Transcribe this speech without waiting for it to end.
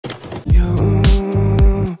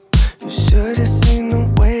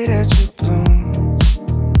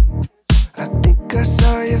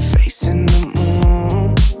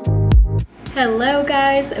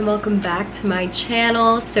welcome back to my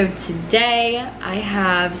channel. So today I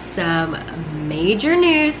have some major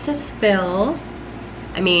news to spill.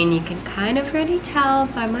 I mean, you can kind of already tell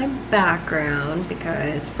by my background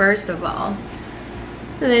because first of all,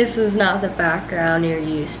 this is not the background you're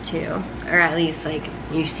used to, or at least like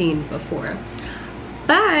you've seen before.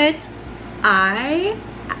 But I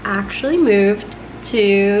actually moved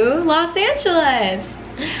to Los Angeles.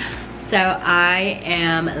 So I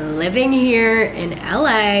am living here in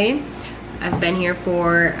LA. I've been here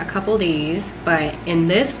for a couple days, but in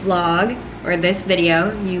this vlog or this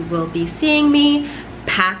video, you will be seeing me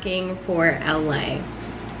packing for LA.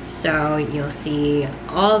 So you'll see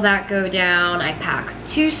all of that go down. I pack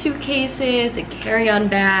 2 suitcases, a carry-on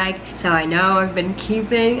bag. So I know I've been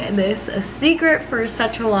keeping this a secret for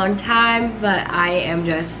such a long time, but I am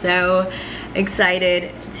just so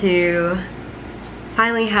excited to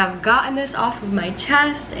finally have gotten this off of my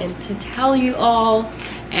chest and to tell you all.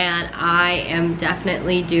 And I am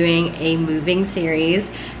definitely doing a moving series,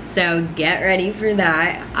 so get ready for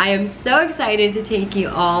that. I am so excited to take you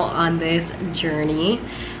all on this journey.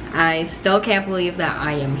 I still can't believe that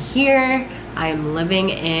I am here. I am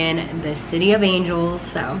living in the City of Angels,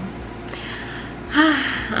 so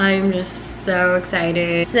I'm just so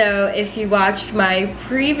excited. So if you watched my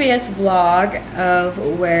previous vlog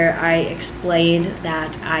of where I explained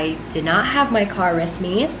that I did not have my car with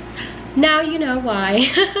me, now you know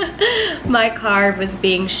why. My car was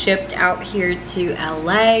being shipped out here to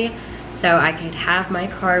LA so I could have my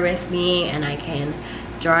car with me and I can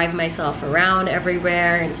drive myself around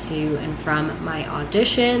everywhere and to and from my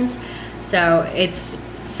auditions. So it's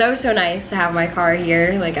so nice to have my car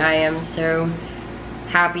here. Like, I am so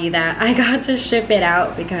happy that I got to ship it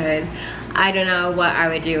out because I don't know what I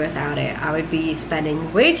would do without it. I would be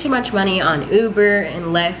spending way too much money on Uber and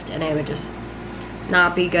Lyft and it would just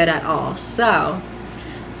not be good at all. So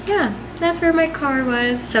yeah, that's where my car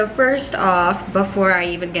was. So first off, before I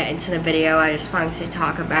even get into the video, I just wanted to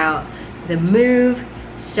talk about the move.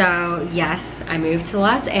 So yes, I moved to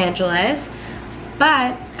Los Angeles,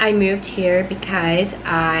 but I moved here because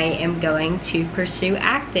I am going to pursue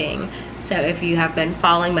acting. So if you have been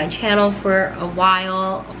following my channel for a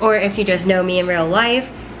while, or if you just know me in real life,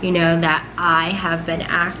 you know that I have been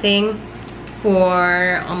acting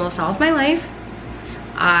for almost all of my life.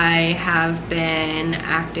 I have been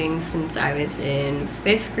acting since I was in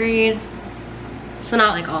 5th grade. So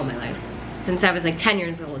not like all my life. Since I was like 10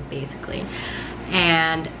 years old, basically.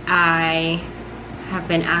 And I have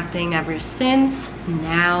been acting ever since.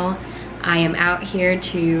 Now I am out here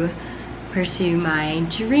to pursue my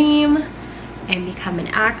dream and become an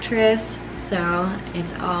actress. So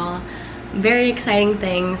it's all very exciting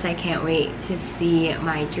things. I can't wait to see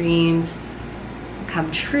my dreams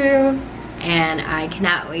come true, and I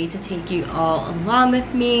cannot wait to take you all along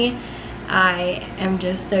with me. I am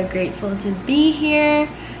just so grateful to be here,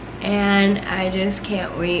 and I just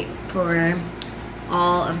can't wait for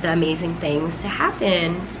all of the amazing things to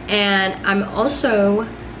happen. And I'm also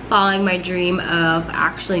following my dream of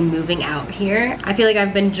actually moving out here. I feel like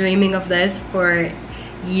I've been dreaming of this for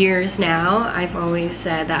years now. I've always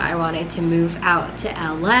said that I wanted to move out to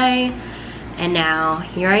LA, and now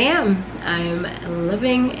here I am. I'm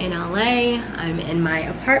living in LA. I'm in my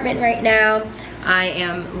apartment right now. I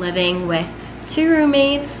am living with 2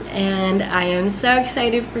 roommates and I am so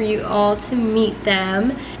excited for you all to meet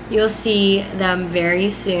them. You'll see them very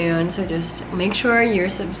soon, so just make sure you're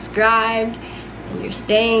subscribed and you're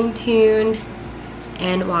staying tuned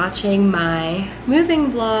and watching my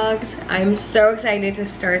moving vlogs. I'm so excited to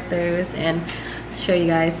start those and show you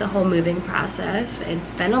guys the whole moving process.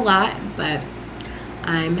 It's been a lot, but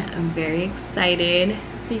I'm very excited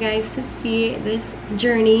for you guys to see this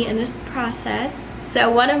journey and this process.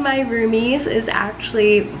 So one of my roomies is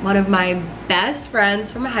actually one of my best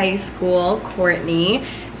friends from high school, Courtney.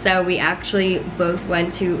 So we actually both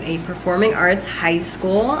went to a performing arts high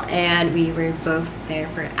school and we were both there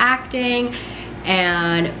for acting,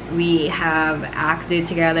 and we have acted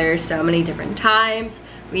together so many different times.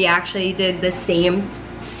 We actually did the same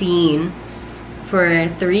scene for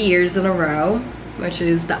 3 years in a row, which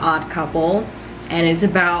is The Odd Couple, and it's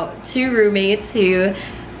about 2 roommates who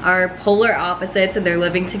are polar opposites and they're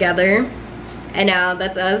living together. And now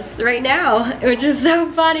that's us right now, which is so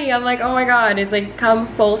funny. I'm like, oh my god, it's like come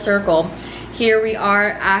full circle. Here we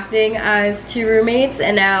are acting as 2 roommates,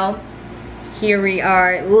 and now here we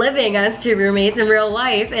are living as 2 roommates in real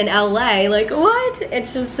life in LA. Like, what?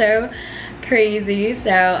 It's just so crazy.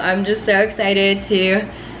 So I'm just so excited to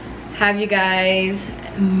have you guys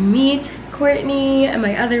meet Courtney and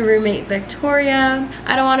my other roommate Victoria.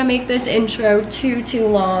 I don't want to make this intro too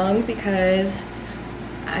long because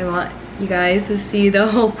I want you guys to see the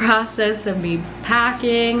whole process of me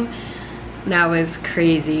packing. That was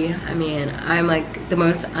crazy. I mean, I'm like the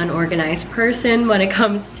most unorganized person when it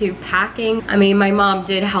comes to packing. I mean, my mom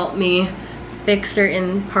did help me fix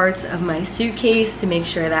certain parts of my suitcase to make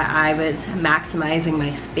sure that I was maximizing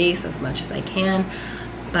my space as much as I can.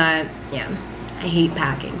 But yeah, I hate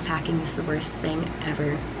packing. Packing is the worst thing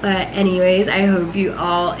ever. But anyways, I hope you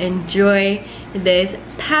all enjoy this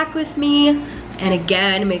pack with me. And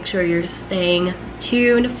again, make sure you're staying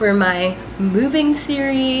tuned for my moving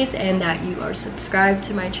series and that you are subscribed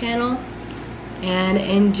to my channel. And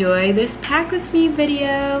enjoy this pack with me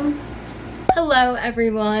video. Hello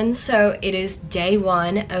everyone. So it is day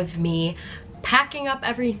one of me packing up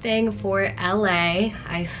everything for LA.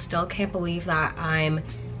 I still can't believe that I'm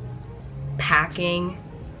packing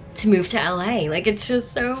to move to LA. Like, it's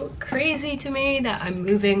just so crazy to me that I'm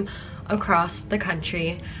moving across the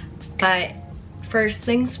country. But first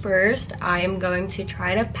things first, I am going to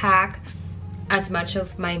try to pack as much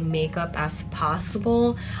of my makeup as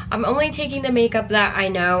possible. I'm only taking the makeup that I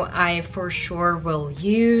know I for sure will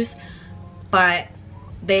use, but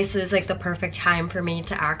this is like the perfect time for me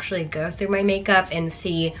to actually go through my makeup and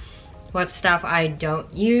see what stuff I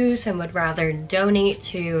don't use and would rather donate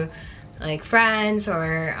to like friends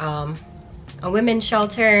or a women's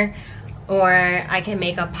shelter, or I can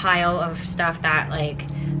make a pile of stuff that like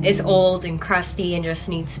is old and crusty and just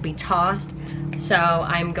needs to be tossed. So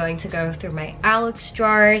I'm going to go through my Alex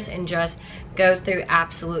jars and just go through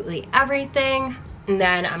absolutely everything, and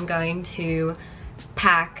then I'm going to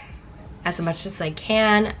pack as much as I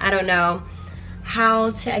can. I don't know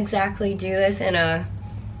how to exactly do this in a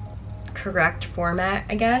correct format,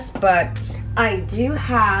 I guess, but I do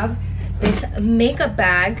have this makeup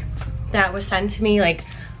bag that was sent to me like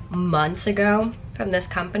months ago from this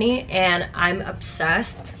company, and I'm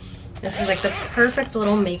obsessed. This is like the perfect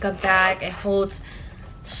little makeup bag. It holds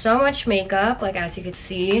so much makeup. Like, as you can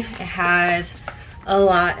see, it has a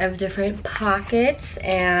lot of different pockets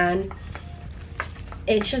and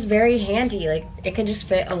it's just very handy. Like, it can just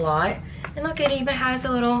fit a lot. And look, it even has a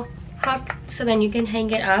little hook so then you can hang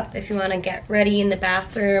it up if you want to get ready in the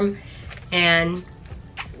bathroom and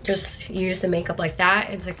just use the makeup like that.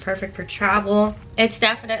 It's like perfect for travel. It's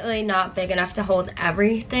definitely not big enough to hold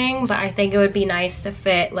everything, but I think it would be nice to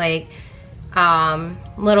fit like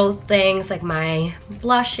little things like my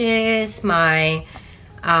blushes, my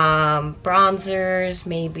bronzers,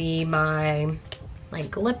 maybe my like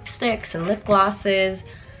lipsticks and lip glosses,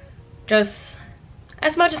 just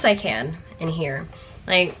as much as I can in here.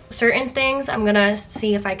 Like, certain things I'm gonna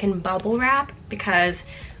see if I can bubble wrap because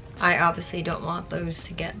I obviously don't want those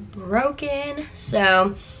to get broken.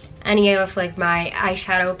 So any of like my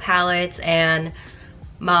eyeshadow palettes and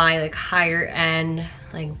my like higher end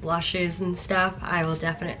like blushes and stuff, I will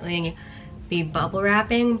definitely be bubble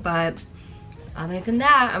wrapping. But other than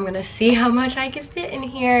that, I'm gonna see how much I can fit in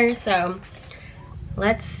here. So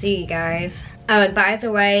let's see, guys. Oh, and by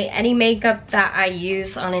the way, any makeup that I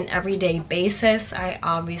use on an everyday basis, I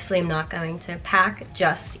obviously am not going to pack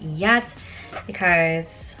just yet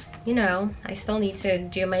because, you know, I still need to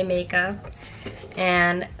do my makeup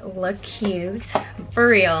and look cute. For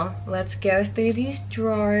real, let's go through these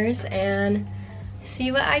drawers and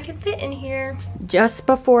see what I can fit in here. Just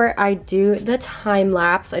before I do the time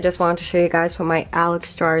lapse, I just wanted to show you guys what my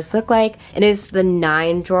Alex drawers look like. It is the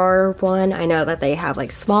 9 drawer one. I know that they have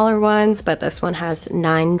like smaller ones, but this one has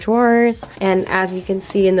 9 drawers. And as you can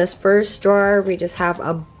see in this first drawer, we just have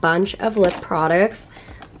a bunch of lip products.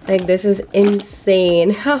 Like, this is insane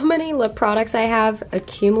how many lip products I have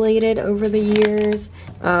accumulated over the years.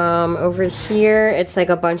 Over here, it's like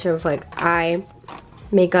a bunch of like eye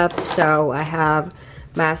makeup. So I have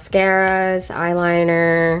mascaras,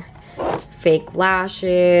 eyeliner, fake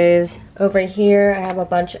lashes. Over here, I have a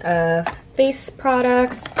bunch of face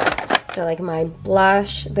products. So like my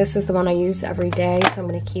blush, this is the one I use every day, so I'm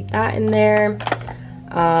gonna keep that in there.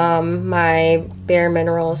 My Bare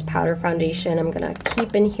Minerals powder foundation I'm gonna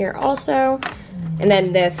keep in here also. And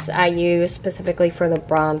then this I use specifically for the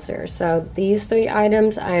bronzer. So these 3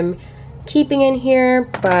 items I'm keeping in here,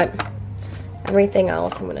 but everything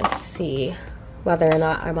else I'm gonna see whether or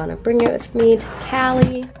not I want to bring it with me to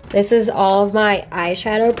Cali. This is all of my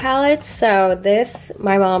eyeshadow palettes. So this,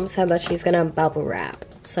 my mom said that she's gonna bubble wrap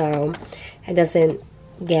so it doesn't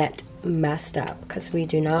get messed up, because we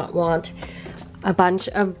do not want a bunch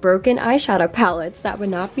of broken eyeshadow palettes. That would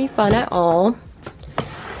not be fun at all.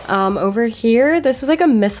 Over here, this is like a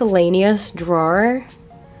miscellaneous drawer.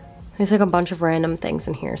 There's like a bunch of random things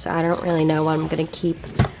in here, so I don't really know what I'm gonna keep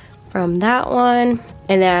from that one.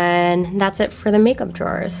 And then that's it for the makeup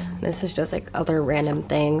drawers. This is just like other random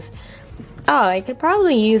things. Oh, I could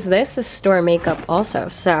probably use this to store makeup also.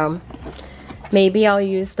 So maybe I'll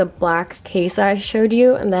use the black case I showed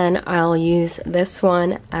you, and then I'll use this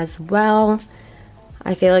one as well.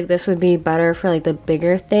 I feel like this would be better for like the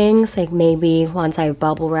bigger things. Like maybe once I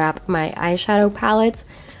bubble wrap my eyeshadow palettes,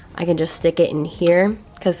 I can just stick it in here,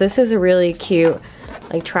 because this is a really cute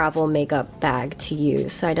like travel makeup bag to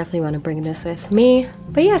use. So I definitely want to bring this with me.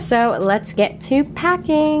 But yeah, so let's get to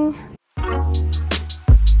packing.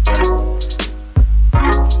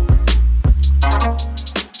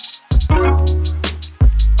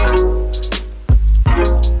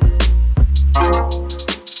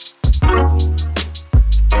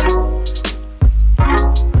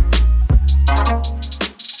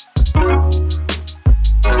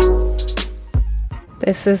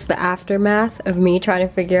 This is the aftermath of me trying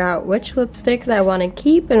to figure out which lipsticks I want to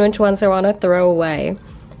keep and which ones I want to throw away.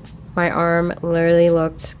 My arm literally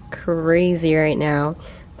looks crazy right now.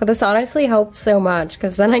 But this honestly helps so much,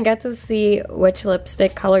 because then I get to see which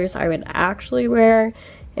lipstick colors I would actually wear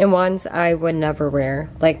and ones I would never wear.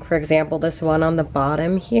 Like for example, this one on the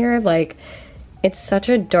bottom here, like it's such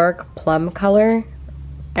a dark plum color.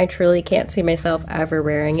 I truly can't see myself ever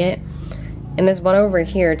wearing it. And this one over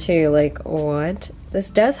here too, like what? This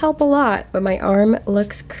does help a lot, but my arm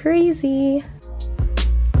looks crazy.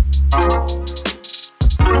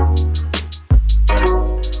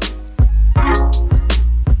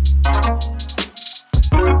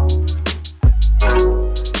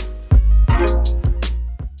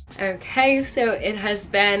 Okay, so it has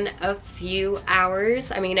been a few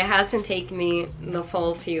hours. I mean, it hasn't taken me the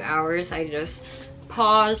full few hours. I just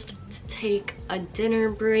paused to take a dinner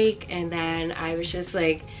break, and then I was just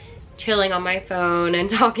like chilling on my phone and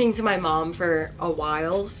talking to my mom for a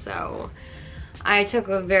while. So I took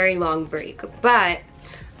a very long break, but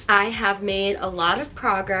I have made a lot of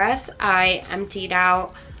progress. I emptied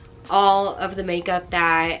out all of the makeup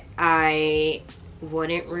that I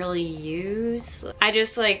wouldn't really use. I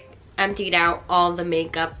just like emptied out all the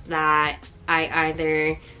makeup that I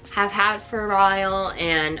either have had for a while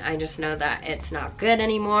and I just know that it's not good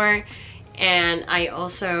anymore, and I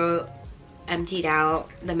also emptied out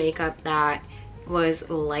the makeup that was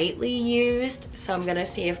lightly used. So I'm gonna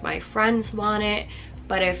see if my friends want it,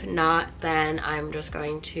 but if not, then I'm just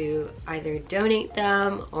going to either donate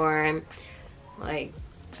them or like,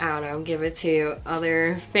 I don't know, give it to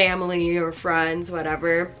other family or friends,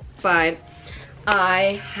 whatever. But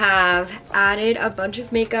I have added a bunch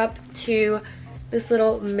of makeup to this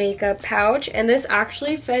little makeup pouch, and this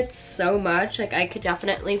actually fits so much. Like I could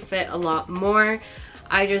definitely fit a lot more.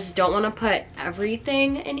 I just don't want to put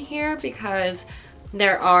everything in here because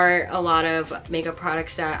there are a lot of makeup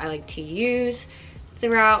products that I like to use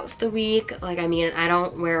throughout the week. Like, I mean, I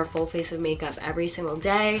don't wear a full face of makeup every single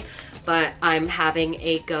day, but I'm having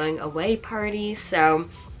a going away party, so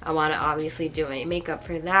I want to obviously do my makeup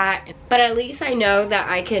for that. But at least I know that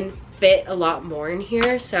I can fit a lot more in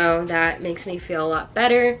here, so that makes me feel a lot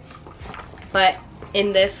better. But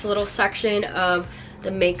in this little section of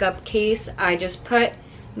the makeup case, I just put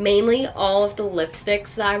mainly all of the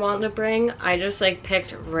lipsticks that I want to bring. I just like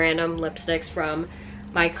picked random lipsticks from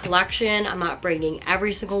my collection. I'm not bringing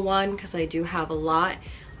every single one because I do have a lot.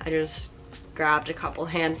 I just grabbed a couple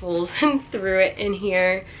handfuls and threw it in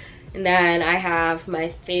here. And then I have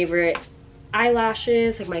my favorite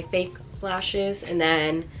eyelashes, like my fake lashes, and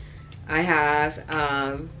then I have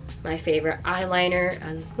my favorite eyeliner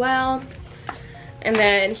as well. And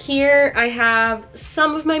then here I have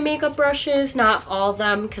some of my makeup brushes, not all of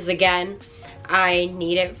them, because again, I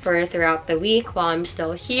need it for throughout the week while I'm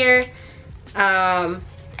still here.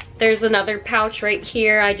 There's another pouch right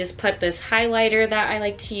here. I just put this highlighter that I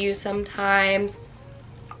like to use sometimes.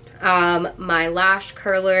 My lash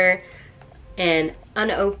curler, an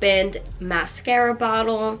unopened mascara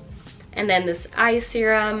bottle, and then this eye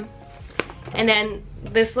serum. And then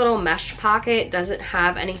this little mesh pocket doesn't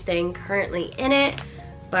have anything currently in it,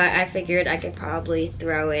 but I figured I could probably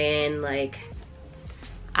throw in like,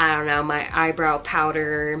 I don't know, my eyebrow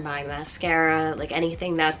powder, my mascara, like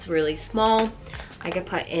anything that's really small, I could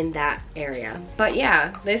put in that area. But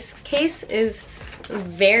yeah, this case is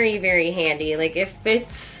very, very handy. Like it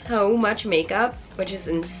fits so much makeup, which is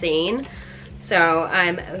insane. So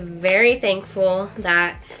I'm very thankful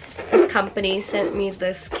that this company sent me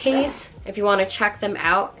this case. If you want to check them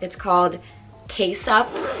out, it's called Case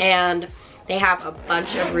Up, and they have a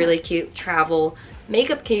bunch of really cute travel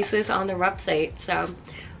makeup cases on their website. So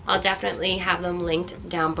I'll definitely have them linked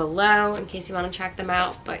down below in case you want to check them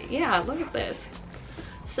out. But yeah, look at this.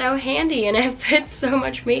 so handy and it fits so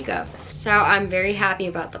much makeup. So I'm very happy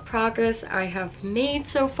about the progress I have made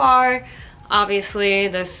so far. Obviously,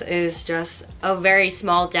 this is just a very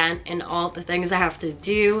small dent in all the things I have to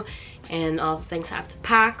do and all the things I have to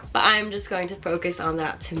pack, but I'm just going to focus on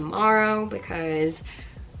that tomorrow because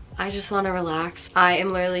I just want to relax. I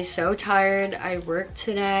am literally so tired. I worked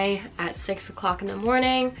today at 6 o'clock in the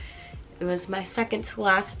morning. It was my second to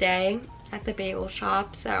last day at the bagel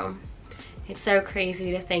shop, so it's so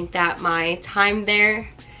crazy to think that my time there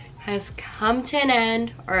has come to an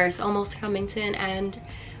end, or is almost coming to an end,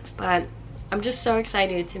 but I'm just so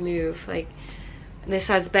excited to move. Like, this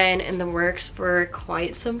has been in the works for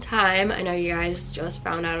quite some time. I know you guys just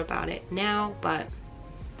found out about it now, but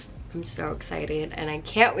I'm so excited and I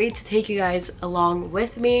can't wait to take you guys along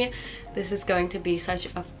with me. This is going to be such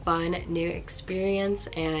a fun new experience,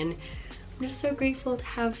 and I'm just so grateful to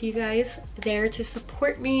have you guys there to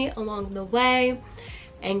support me along the way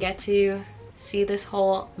and get to see this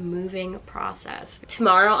whole moving process.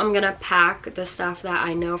 Tomorrow I'm gonna pack the stuff that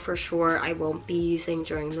I know for sure I won't be using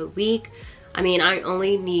during the week. I mean, I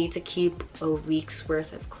only need to keep a week's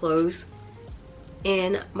worth of clothes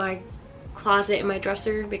in my closet, in my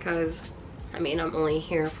dresser, because I mean, I'm only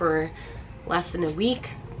here for less than a week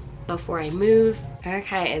before I move.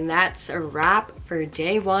 Okay, and that's a wrap for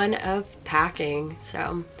day one of packing.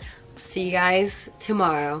 So see you guys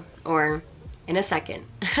tomorrow, or in a second.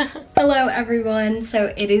 Hello everyone,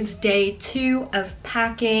 so it is day 2 of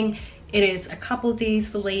packing. It is a couple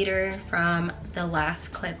days later from the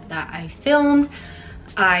last clip that I filmed.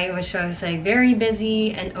 I was just like very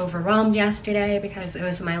busy and overwhelmed yesterday because it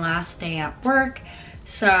was my last day at work.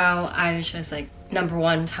 So I was just like, number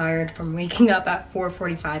one, tired from waking up at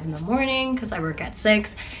 4:45 in the morning because I work at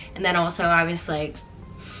 6. And then also I was like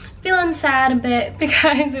feeling sad a bit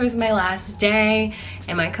because it was my last day,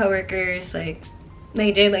 and my coworkers, like,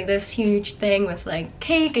 they did like this huge thing with like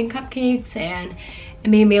cake and cupcakes, and it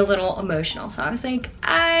made me a little emotional. So I was like,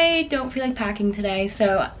 I don't feel like packing today,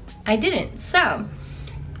 so I didn't. So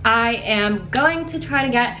I am going to try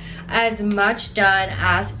to get as much done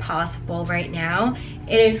as possible right now.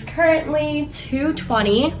 It is currently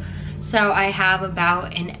 2:20, so I have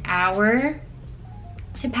about an hour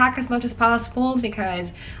to pack as much as possible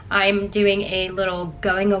because I'm doing a little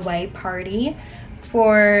going away party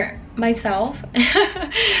for myself.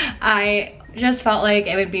 I just felt like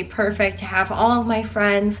it would be perfect to have all of my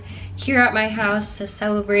friends here at my house to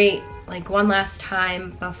celebrate like one last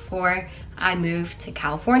time before I move to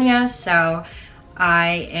California. So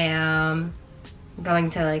I am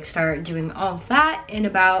going to like start doing all of that in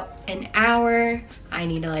about an hour. I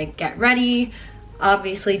need to like get ready,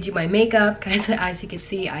 obviously do my makeup, because as you can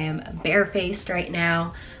see I am barefaced right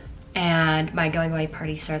now, and my going away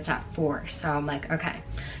party starts at 4. So I'm like, okay,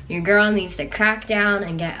 your girl needs to crack down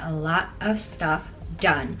and get a lot of stuff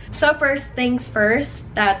done. So first things first,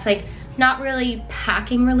 that's like not really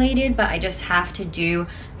packing related, but I just have to do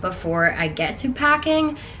before I get to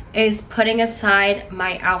packing, is putting aside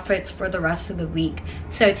my outfits for the rest of the week.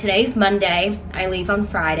 So today's Monday, I leave on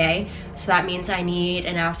Friday, so that means I need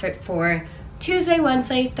an outfit for Tuesday,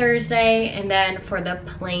 Wednesday, Thursday, and then for the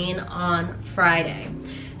plane on Friday.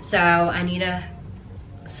 So I need to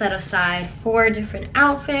set aside 4 different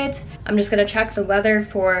outfits. I'm just gonna check the weather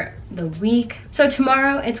for the week. So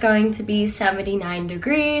tomorrow it's going to be 79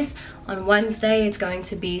 degrees. On Wednesday it's going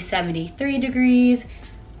to be 73 degrees.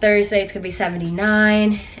 Thursday it's gonna be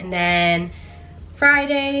 79, and then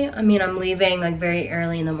Friday, I mean, I'm leaving like very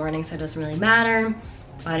early in the morning, so it doesn't really matter,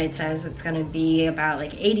 but it says it's gonna be about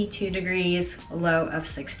like 82 degrees, a low of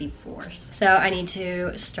 64. So I need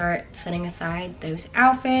to start setting aside those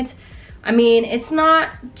outfits. I mean, it's not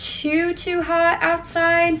too hot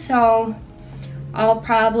outside, so I'll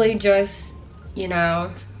probably just, you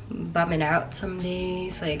know, bum it out some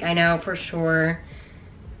days. Like, I know for sure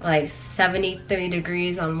like 73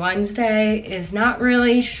 degrees on Wednesday is not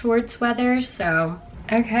really shorts weather. So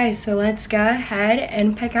okay, so let's go ahead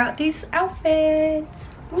and pick out these outfits.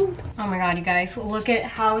 Ooh. Oh my god, you guys, look at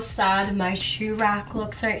how sad my shoe rack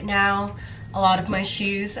looks right now. A lot of my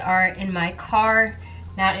shoes are in my car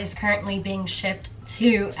that is currently being shipped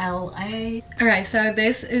to LA. Alright, so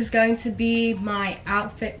this is going to be my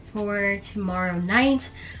outfit for tomorrow night.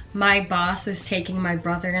 My boss is taking my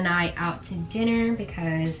brother and I out to dinner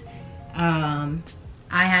because I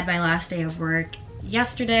had my last day of work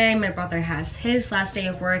yesterday. My brother has his last day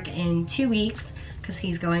of work in 2 weeks because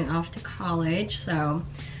he's going off to college. So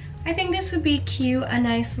I think this would be cute, a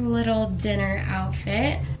nice little dinner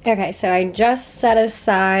outfit. Okay, so I just set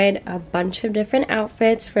aside a bunch of different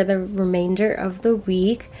outfits for the remainder of the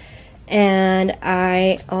week. And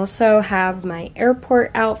I also have my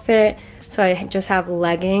airport outfit. So I just have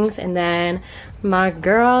leggings, and then my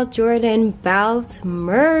girl Jordan Bout's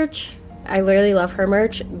merch. I literally love her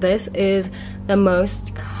merch. This is the most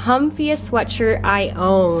comfiest sweatshirt I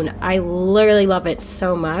own. I literally love it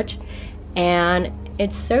so much. And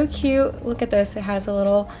it's so cute. Look at this. It has a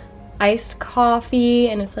little iced coffee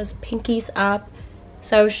and it says pinkies up.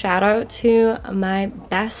 So shout out to my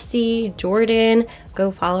bestie Jordan.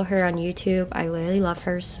 Go follow her on YouTube. I literally love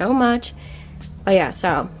her so much. But yeah,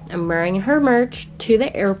 so I'm wearing her merch to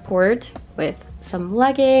the airport with some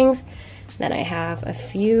leggings. Then I have a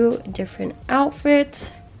few different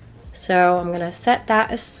outfits. So I'm gonna set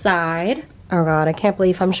that aside. Oh god, I can't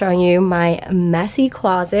believe I'm showing you my messy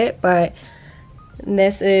closet, but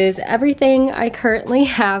this is everything I currently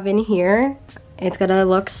have in here. It's gonna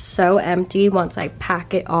look so empty once I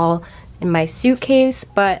pack it all in my suitcase,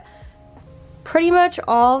 but pretty much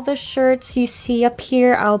all the shirts you see up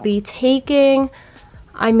here I'll be taking.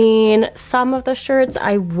 I mean, some of the shirts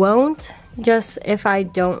I won't, just if I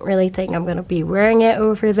don't really think I'm gonna be wearing it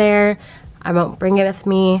over there, I won't bring it with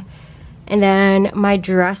me. And then my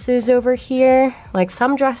dresses over here, like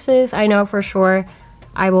some dresses I know for sure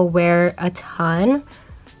I will wear a ton,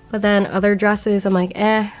 but then other dresses I'm like,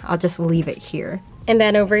 I'll just leave it here. And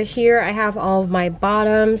then over here I have all of my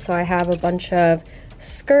bottoms, so I have a bunch of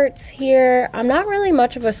skirts here. I'm not really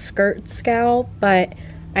much of a skirt scout, but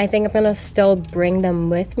I think I'm gonna still bring them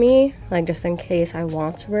with me, like just in case I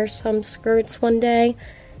want to wear some skirts one day.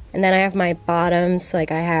 And then I have my bottoms,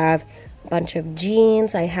 like I have a bunch of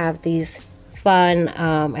jeans. I have these fun,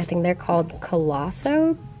 I think they're called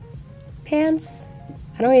Colosso pants.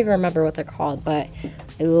 I don't even remember what they're called, but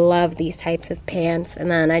I love these types of pants. And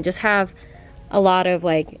then I just have a lot of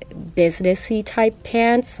like businessy type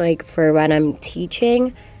pants, like for when I'm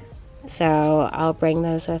teaching. So I'll bring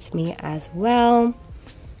those with me as well.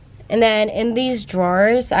 And then in these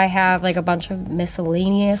drawers, I have like a bunch of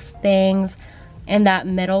miscellaneous things. In that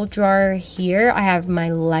middle drawer here, I have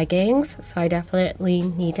my leggings. So I definitely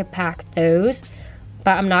need to pack those.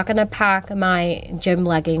 But I'm not gonna pack my gym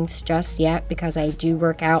leggings just yet because I do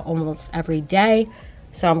work out almost every day.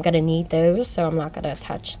 So I'm gonna need those, so I'm not gonna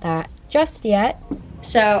touch that just yet.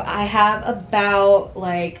 So I have about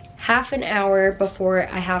like half an hour before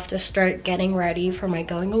I have to start getting ready for my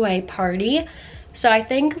going away party. So I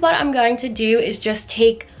think what I'm going to do is just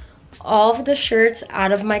take all of the shirts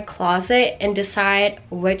out of my closet and decide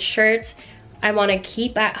which shirts I want to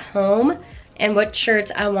keep at home and what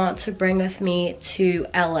shirts I want to bring with me to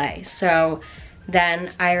LA. So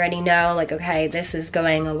then I already know, like, okay, this is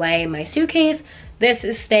going away in my suitcase, this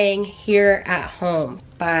is staying here at home.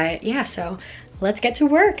 But yeah, so let's get to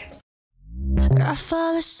work. I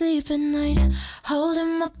fall asleep at night,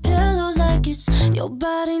 holding my pillow like it's your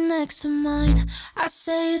body next to mine. I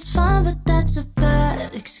say it's fine, but that's a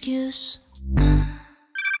bad excuse.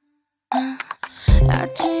 I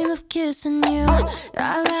dream of kissing you,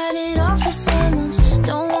 I write it off as someone's.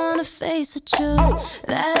 Don't wanna face the truth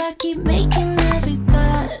that I keep making every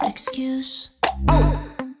bad excuse.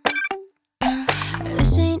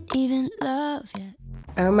 This ain't even love yet.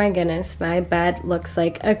 Oh my goodness, my bed looks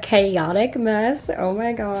like a chaotic mess. Oh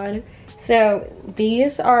my god. So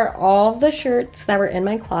these are all the shirts that were in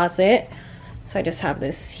my closet. So I just have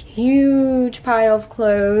this huge pile of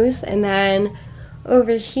clothes, and then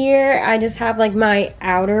over here I just have like my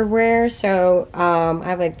outerwear. So I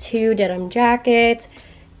have like 2 denim jackets,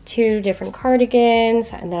 2 different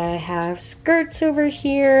cardigans, and then I have skirts over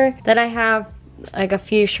here. Then I have like a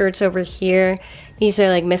few shirts over here. These are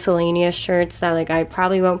like miscellaneous shirts that like I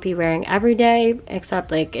probably won't be wearing every day,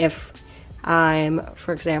 except like if I'm,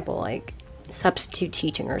 for example, like substitute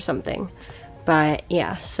teaching or something. But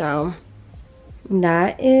yeah, so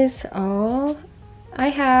that is all I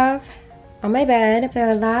have on my bed.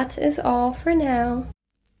 So that is all for now.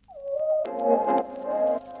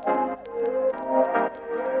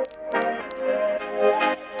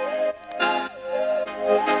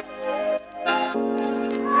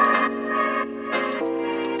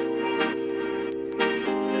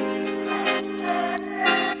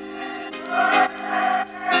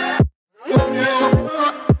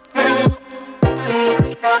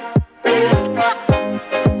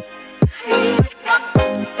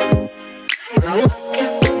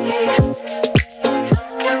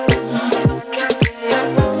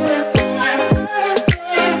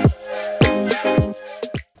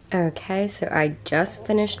 Okay, so I just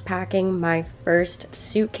finished packing my first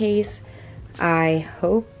suitcase. I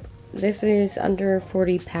hope this is under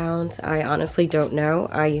 40 pounds. I honestly don't know.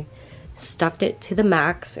 I stuffed it to the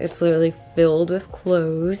max. It's literally filled with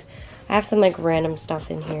clothes. I have some like random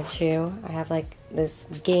stuff in here too. I have like this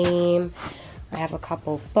game. I have a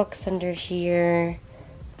couple books under here.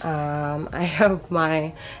 I have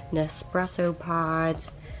my Nespresso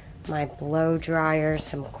pods, my blow dryer,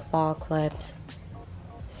 some claw clips.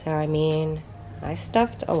 So I mean, I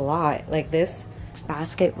stuffed a lot. Like this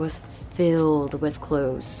basket was filled with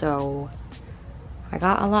clothes, so I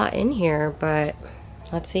got a lot in here, but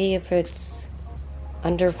let's see if it's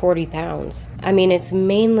under 40 pounds. I mean, it's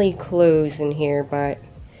mainly clothes in here, but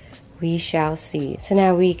we shall see. So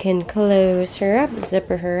now we can close her up,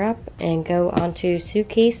 zipper her up, and go on to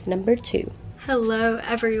suitcase number 2. Hello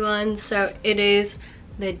everyone. So it is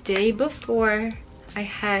the day before I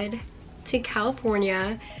head to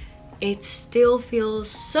California. It still feels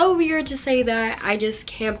so weird to say that. I just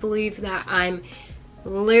can't believe that I'm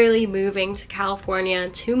literally moving to California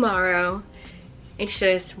tomorrow. It's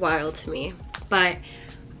just wild to me. But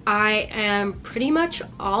I am pretty much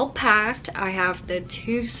all packed. I have the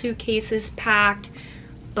 2 suitcases packed,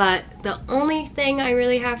 but the only thing I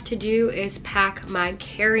really have to do is pack my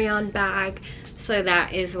carry-on bag. So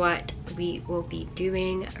that is what we will be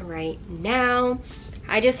doing right now.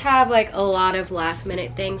 I just have like a lot of last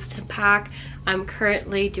minute things to pack. I'm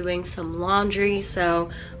currently doing some laundry, so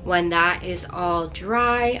when that is all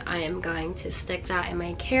dry, I am going to stick that in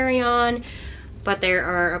my carry-on. But there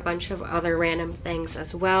are a bunch of other random things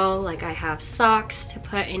as well. Like I have socks to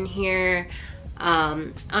put in here,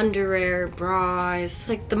 underwear, bras,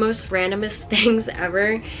 like the most randomest things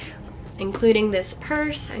ever, including this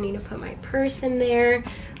purse. I need to put my purse in there,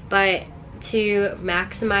 but to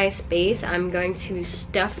maximize space, I'm going to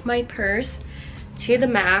stuff my purse to the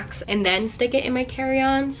max and then stick it in my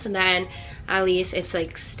carry-on, so then at least it's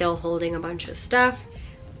like still holding a bunch of stuff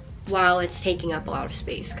while it's taking up a lot of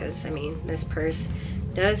space, because I mean this purse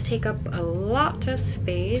does take up a lot of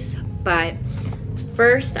space. But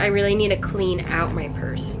first I really need to clean out my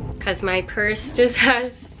purse, because my purse just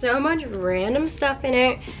has so much random stuff in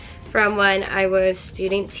it from when I was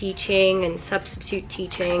student teaching and substitute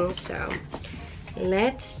teaching. So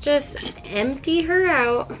let's just empty her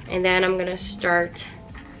out, and then I'm gonna start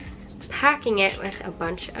packing it with a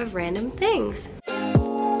bunch of random things.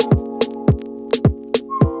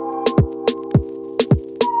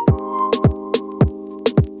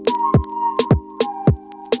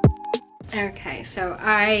 Okay, so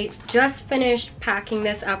I just finished packing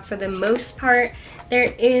this up for the most part. There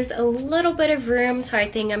is a little bit of room, so I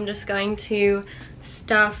think I'm just going to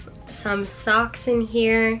stuff some socks in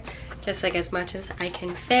here, just like as much as I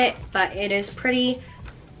can fit, but it is pretty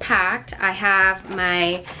packed. I have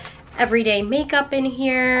my everyday makeup in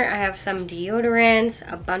here. I have some deodorants,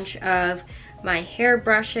 a bunch of my hair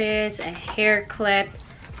brushes, a hair clip,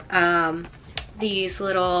 these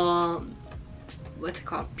little, what's it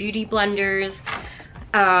called, beauty blenders,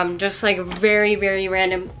 just like very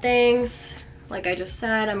random things. Like I just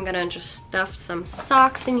said, I'm gonna just stuff some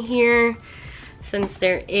socks in here since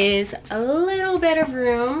there is a little bit of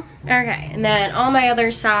room. Okay, and then all my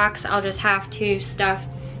other socks I'll just have to stuff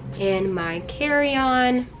in my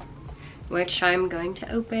carry-on, which I'm going to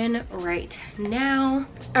open right now.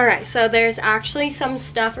 All right, so there's actually some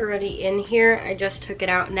stuff already in here. I just took it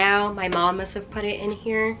out now. My mom must have put it in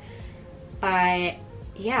here. But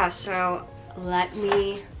yeah, so let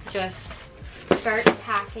me just start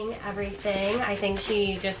packing everything. I think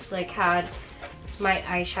she just like had my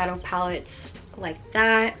eyeshadow palettes like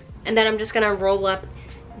that. And then I'm just gonna roll up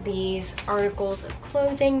these articles of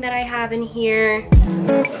clothing that I have in here.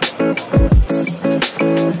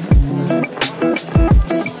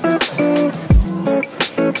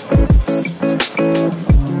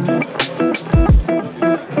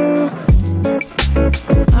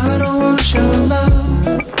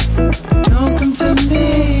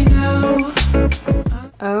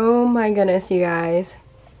 Oh my goodness, you guys.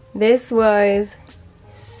 This was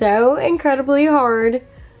so incredibly hard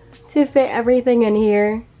to fit everything in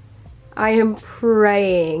here. I am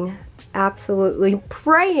praying, absolutely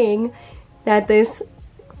praying, that this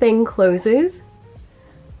thing closes.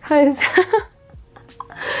 Cause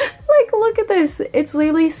like, look at this. It's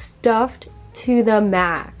literally stuffed to the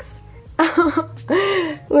max.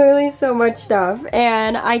 Literally so much stuff,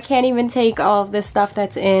 and I can't even take all of the stuff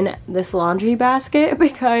that's in this laundry basket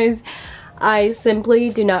because I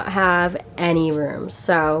simply do not have any room.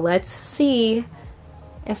 So let's see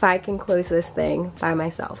if I can close this thing by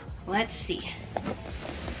myself. Let's see.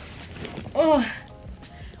 Oh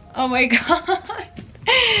my god.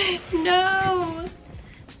 No.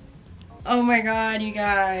 Oh my god, you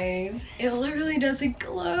guys, it literally doesn't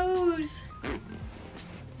close.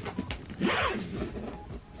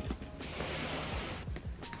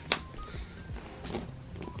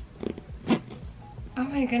 Oh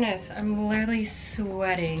my goodness, I'm literally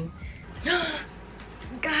sweating.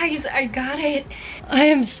 Guys, I got it. I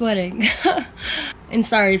am sweating. And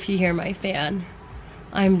sorry if you hear my fan.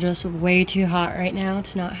 I'm just way too hot right now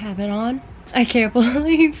to not have it on. I can't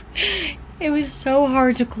believe it was so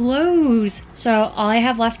hard to close. So all I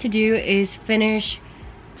have left to do is finish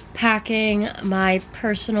packing my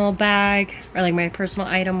personal bag, or like my personal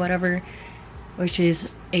item, whatever, which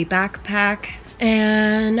is a backpack.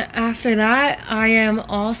 And after that, I am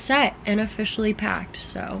all set and officially packed.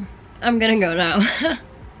 So I'm gonna go now.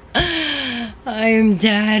 I am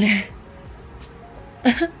dead.